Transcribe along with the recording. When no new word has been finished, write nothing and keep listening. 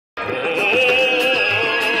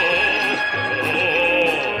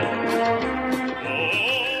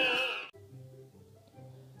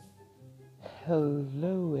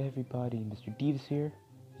Mr. Deeves here.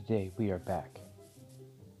 Today we are back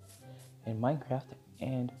in Minecraft,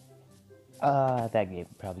 and that game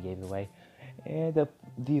probably gave it away. And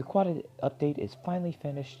the Aquatic update is finally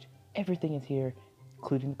finished. Everything is here,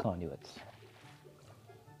 including the conduits.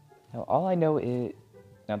 Now all I know is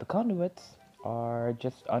the conduits are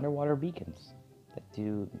just underwater beacons that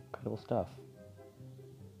do incredible stuff.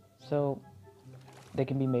 So they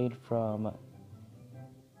can be made from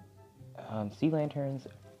sea lanterns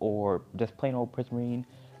or just plain old prismarine.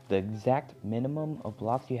 The exact minimum of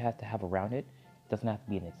blocks you have to have around it doesn't have to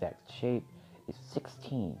be an exact shape. Is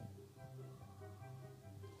 16.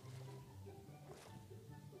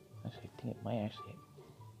 Actually, I think it might actually.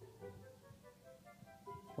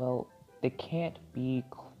 Well, they can't be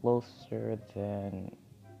closer than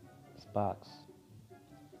this box.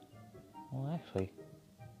 Well, actually,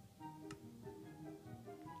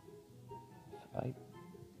 if I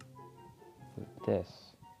put this,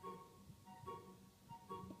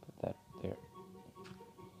 put that there.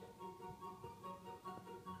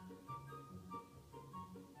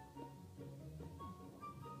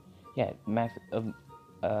 Yeah, max of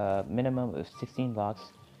minimum of 16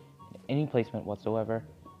 blocks in any placement whatsoever.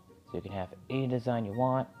 So you can have any design you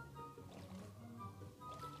want,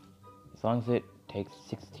 as long as it takes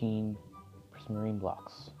 16 prismarine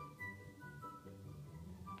blocks.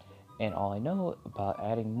 And all I know about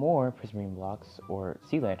adding more prismarine blocks or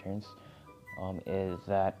sea lanterns is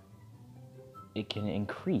that it can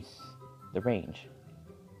increase the range.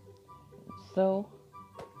 So,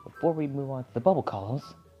 before we move on to the bubble columns,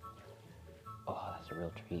 oh, that's a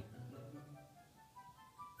real treat.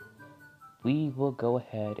 We will go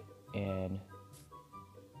ahead and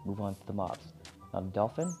move on to the mobs.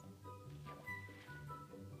 Dolphin.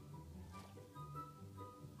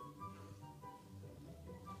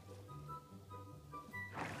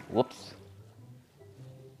 Whoops.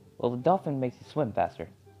 Well, the dolphin makes you swim faster.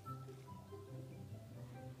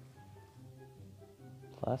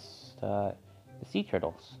 Plus, the sea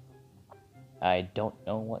turtles. I don't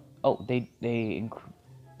know what. Oh, they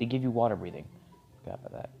give you water breathing. Forgot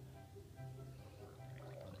about that.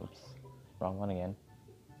 Oops, wrong one again.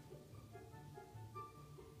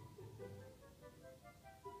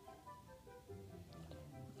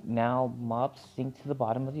 Now mobs sink to the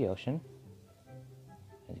bottom of the ocean,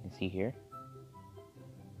 as you can see here.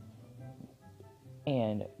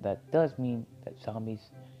 And that does mean that zombies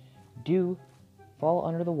do fall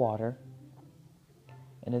under the water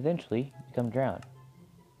and eventually become drowned.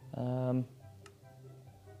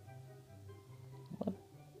 Let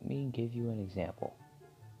me give you an example.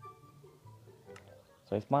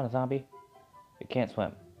 So I spawn a zombie, it can't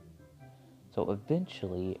swim. So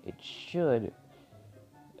eventually it should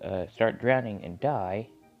start drowning and die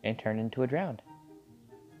and turn into a drowned.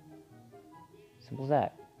 Simple as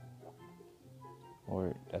that.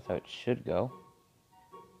 Or that's how it should go.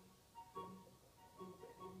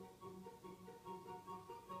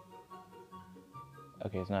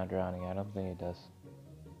 Okay, it's not drowning. I don't think it does.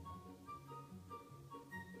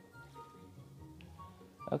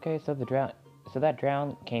 Okay, so that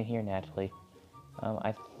drown came here naturally.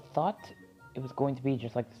 I thought it was going to be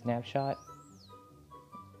just like the snapshot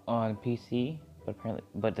on PC,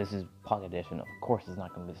 but this is Pocket Edition. Of course, it's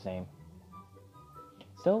not going to be the same.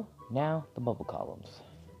 So now the bubble columns.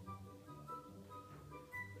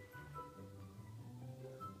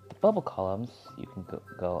 The bubble columns, you can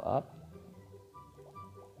go up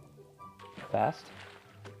fast,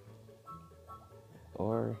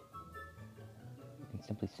 or you can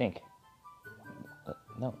simply sink.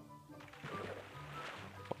 No.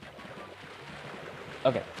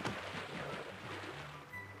 Okay.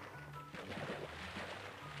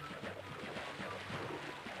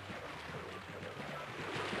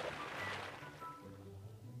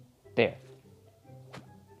 There.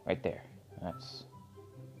 Right there. That's...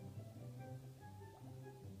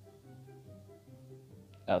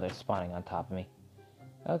 Oh, they're spawning on top of me.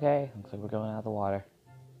 Okay, looks like we're going out of the water.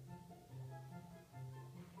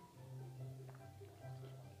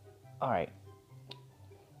 Alright.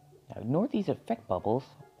 Now ignore these effect bubbles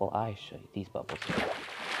while I show you these bubbles.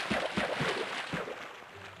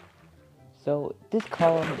 So this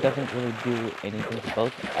column doesn't really do anything to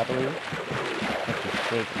both, I believe.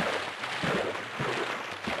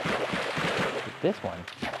 This one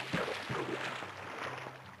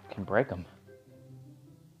can break them.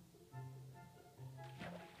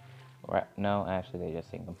 Right? No, actually, they just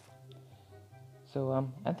sink them. So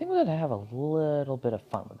I think we're gonna have a little bit of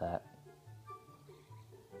fun with that.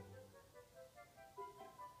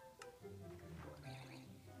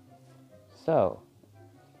 So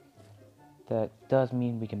that does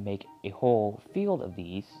mean we can make a whole field of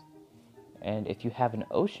these And if you have an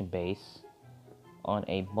ocean base on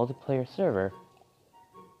a multiplayer server,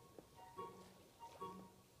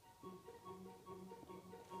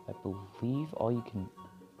 I believe all you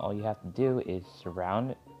have to do is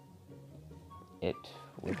surround it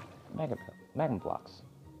with magma blocks.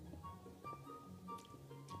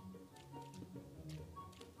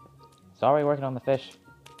 It's already working on the fish.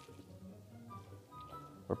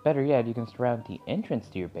 Or better yet, you can surround the entrance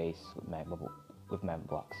to your base with magma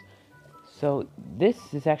blocks. So this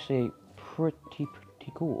is actually pretty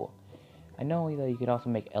cool. I know that you could also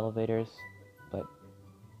make elevators, but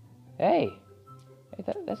hey,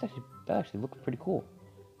 that actually looks pretty cool.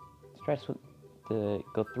 Let's try to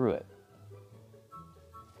go through it.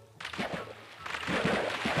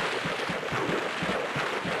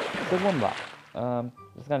 Good one block.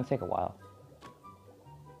 It's gonna take a while.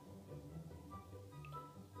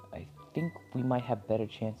 I think we might have better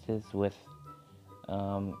chances with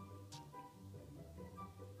the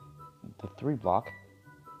 3 block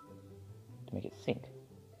to make it sink.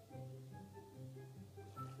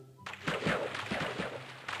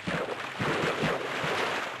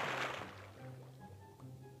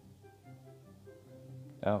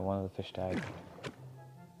 Oh, one of the fish died.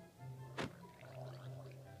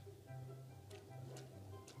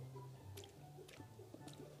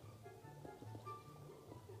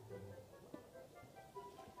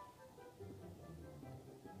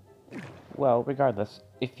 Well, regardless,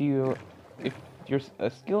 if you're a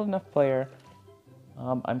skilled enough player,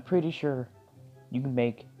 I'm pretty sure you can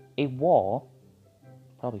make a wall,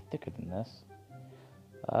 probably thicker than this,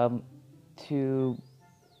 to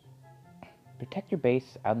protect your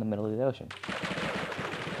base out in the middle of the ocean.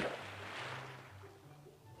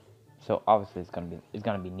 So obviously it's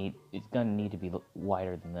gonna need to be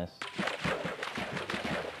wider than this,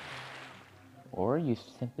 or you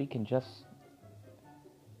simply can just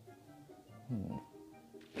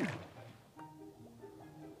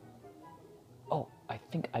Oh, I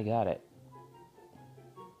think I got it.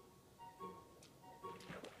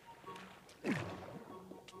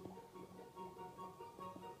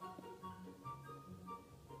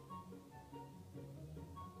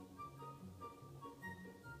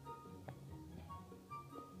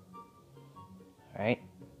 Alright.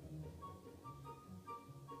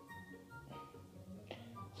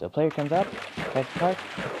 So player comes up, tries to park,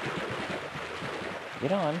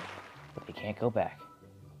 get on, but they can't go back.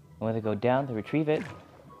 And when they go down to retrieve it,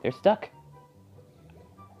 they're stuck.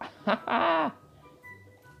 Haha!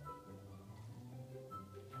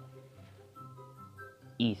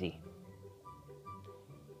 Easy.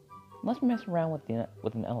 Must mess around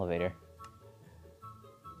with an elevator.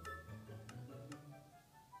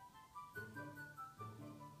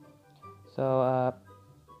 So,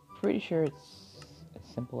 pretty sure it's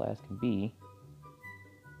as simple as can be.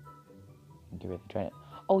 Get rid of the trident.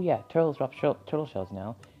 Oh yeah, turtles drop turtle shells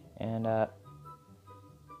now, and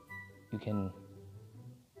you can.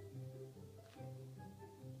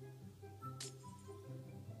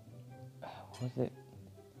 What was it?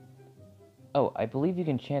 Oh, I believe you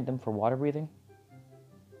can chant them for water breathing.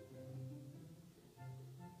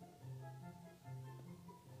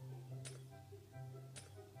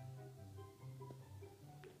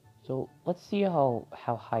 So let's see how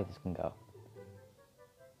high this can go.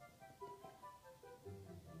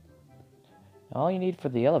 All you need for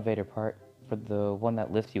the elevator part, for the one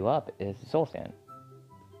that lifts you up, is the soul sand.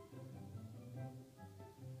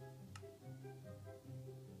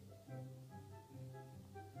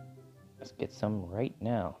 Let's get some right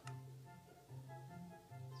now.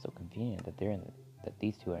 So convenient that that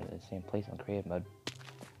these two are in the same place on creative mode.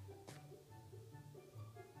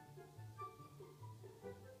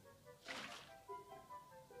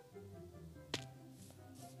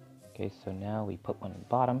 Okay, so now we put one in the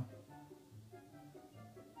bottom.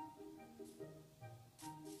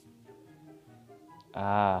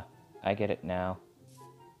 Ah, I get it now.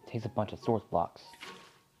 It takes a bunch of source blocks.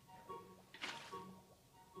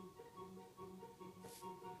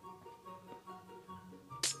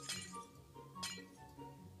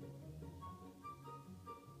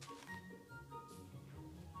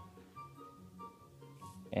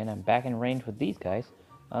 And I'm back in range with these guys.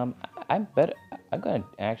 I'm gonna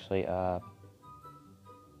actually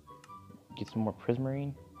get some more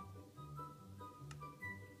prismarine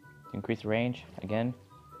to increase the range again.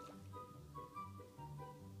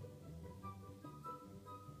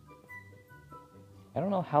 I don't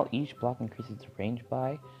know how each block increases the range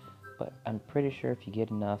by, but I'm pretty sure if you get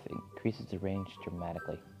enough, it increases the range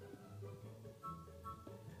dramatically.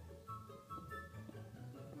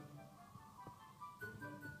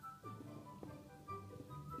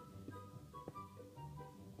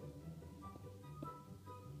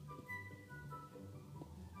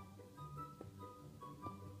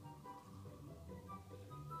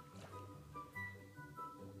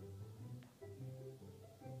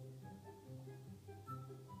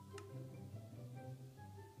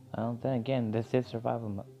 Well, then again, this is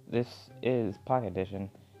this is Pocket Edition.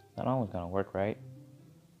 Not always gonna work, right?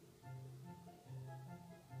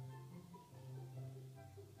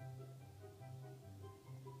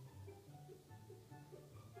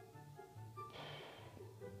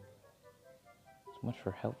 So much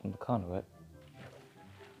for help from the conduit.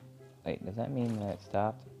 Wait, does that mean that it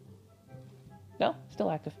stopped? No,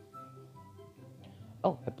 still active.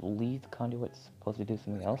 Oh, I believe the conduit's supposed to do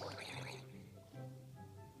something else.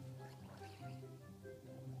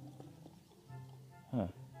 Huh.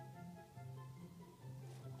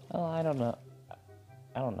 Oh, I don't know.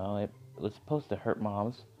 I don't know. It was supposed to hurt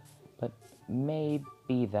mobs, but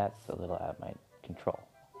maybe that's a little out of my control.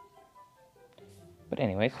 But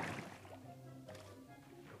anyways,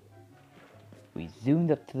 we zoomed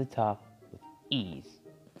up to the top with ease.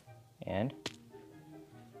 And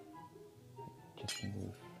just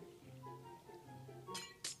move.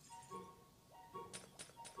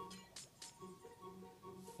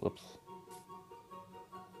 Whoops.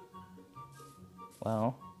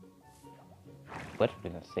 Well, would have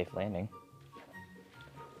been a safe landing.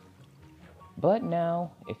 But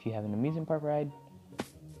now, if you have an amusement park ride,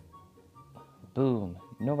 boom,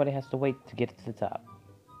 nobody has to wait to get to the top.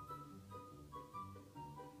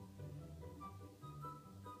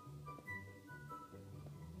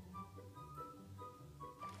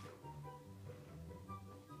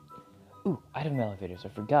 Ooh, item elevators, I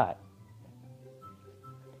forgot.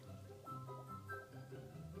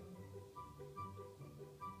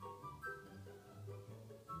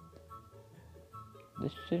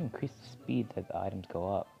 This should increase the speed that the items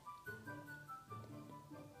go up.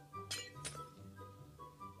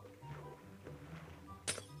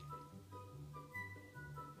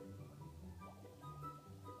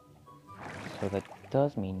 So that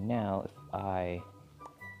does mean now if I...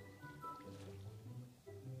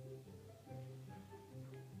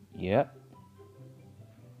 Yep.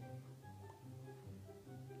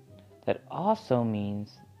 That also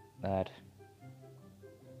means that...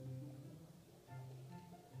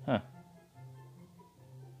 Huh.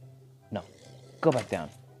 No. Go back down.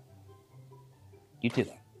 You too.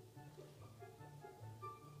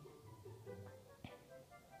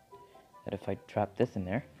 That if I drop this in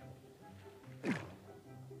there...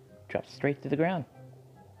 Drop straight to the ground.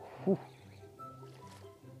 Whew.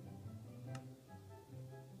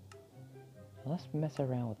 Let's mess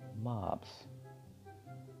around with mobs.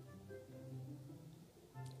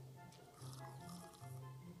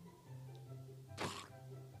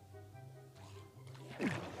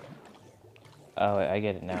 Oh, I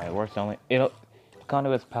get it now. It works only...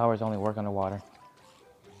 Conduit's powers only work underwater.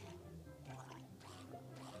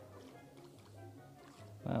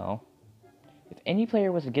 Well, if any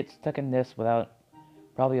player was to get stuck in this without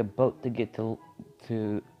probably a boat to get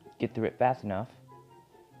get through it fast enough,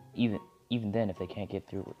 even then, if they can't get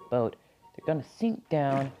through with a boat, they're gonna sink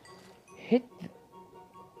down,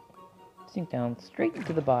 sink down straight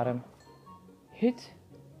to the bottom, hit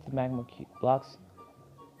the magma blocks,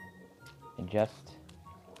 and just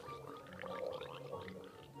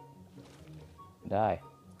die.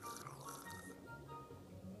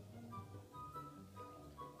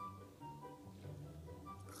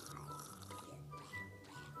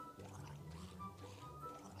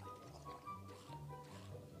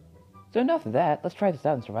 So enough of that, let's try this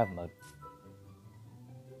out in survival mode.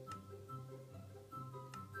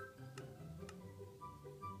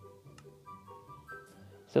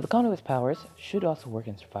 So the conduit's powers should also work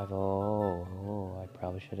in survival. Oh, I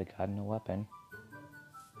probably should have gotten a weapon.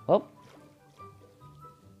 Well,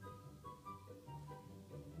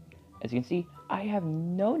 as you can see, I have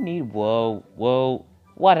no need. Whoa, whoa.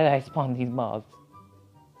 Why did I spawn these mobs?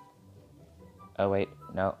 Oh wait,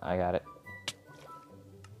 no, I got it.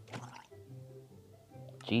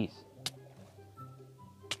 Jeez.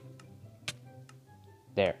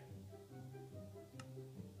 There.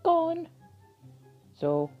 Gone.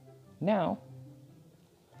 So, now,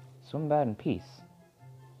 swim about in peace.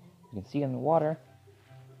 You can see in the water,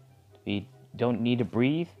 we don't need to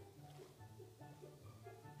breathe.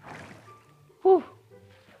 Whew.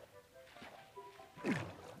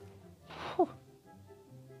 Whew.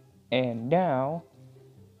 And now,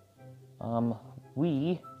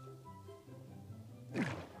 we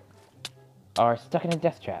are stuck in a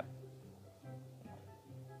death trap.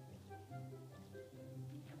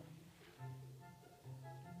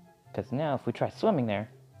 Because now, if we try swimming there,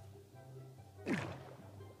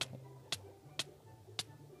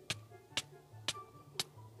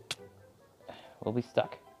 we'll be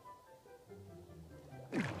stuck.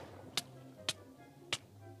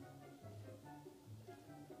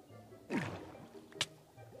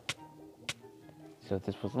 So if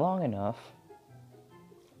this was long enough,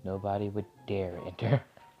 nobody would dare enter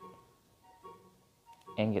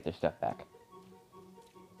and get their stuff back.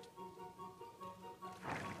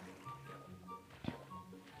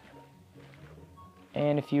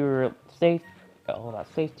 And if you're safe, all about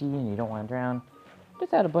safety, and you don't want to drown,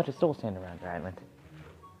 just add a bunch of soul sand around your island.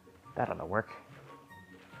 That ought to work.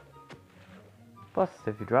 Plus,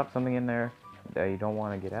 if you drop something in there that you don't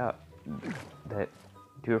want to get out, that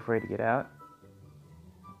you're too afraid to get out,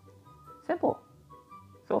 simple.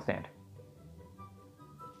 Soul sand.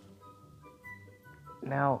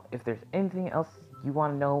 Now, if there's anything else you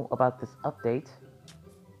want to know about this update,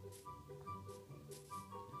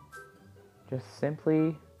 just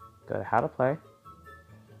simply go to How to Play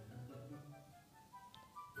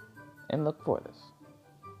and look for this.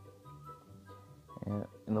 And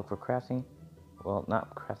look for crafting. Well,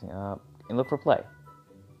 not crafting, and look for play.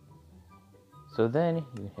 So then you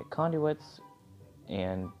can hit conduits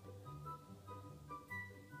and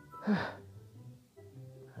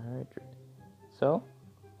alright. So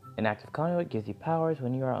an active conduit gives you powers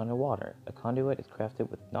when you are underwater. A conduit is crafted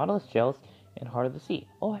with nautilus shells and Heart of the Sea.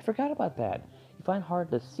 Oh, I forgot about that. You find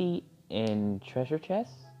Heart of the Sea in treasure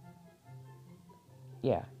chests.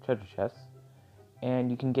 Yeah, treasure chests.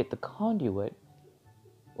 And you can get the conduit,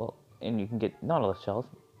 well, and you can get nautilus shells,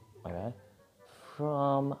 my bad,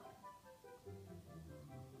 from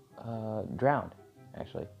drowned,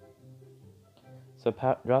 actually. So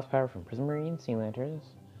draws power from prismarine sea lanterns.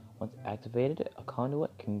 Once activated, a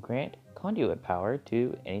conduit can grant conduit power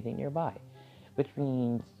to anything nearby, which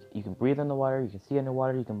means you can breathe underwater, you can see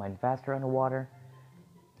underwater, you can mine faster underwater.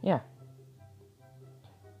 Yeah.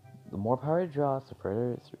 The more power it draws, the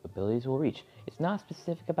further its abilities will reach. It's not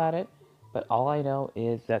specific about it, but all I know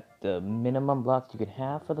is that the minimum blocks you can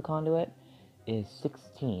have for the conduit is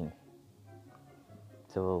 16.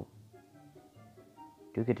 So,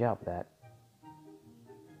 do a good job with that.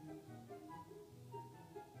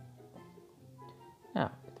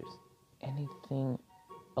 Now, if there's anything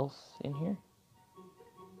else in here?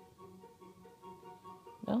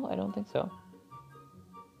 No, I don't think so.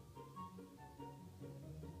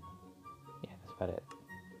 Yeah, that's about it.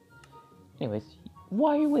 Anyways,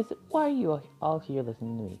 why are you all here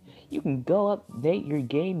listening to me? You can go update your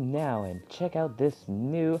game now and check out this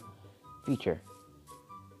new feature.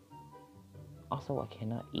 Also, I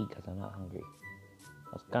cannot eat because I'm not hungry.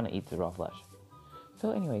 I was gonna eat the raw flesh.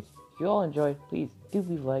 So anyways, if you all enjoyed, please do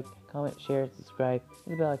leave a like, comment, share, subscribe, hit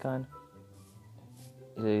the bell icon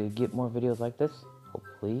to get more videos like this.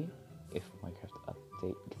 Hopefully, if Minecraft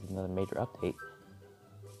update gets another major update.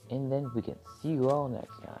 And then we can see you all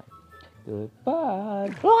next time.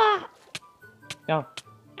 Goodbye. Ah! No.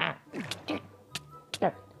 Ah.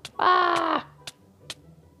 Ah!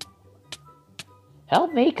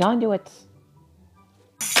 Help me, conduits.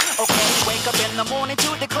 Okay, wake up in the morning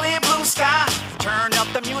to the clear blue sky. Turn up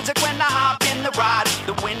the music when I hop in the ride.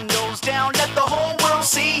 The windows down, let the whole world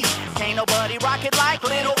see. Can't nobody rock it like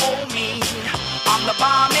little old me. I'm the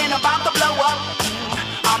bomb and about to blow up.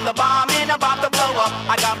 I'm the bomb and about to blow up.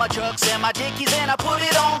 I got my trucks and my dickies and I put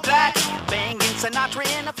it on black. Banging Sinatra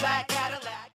in a flat Cadillac.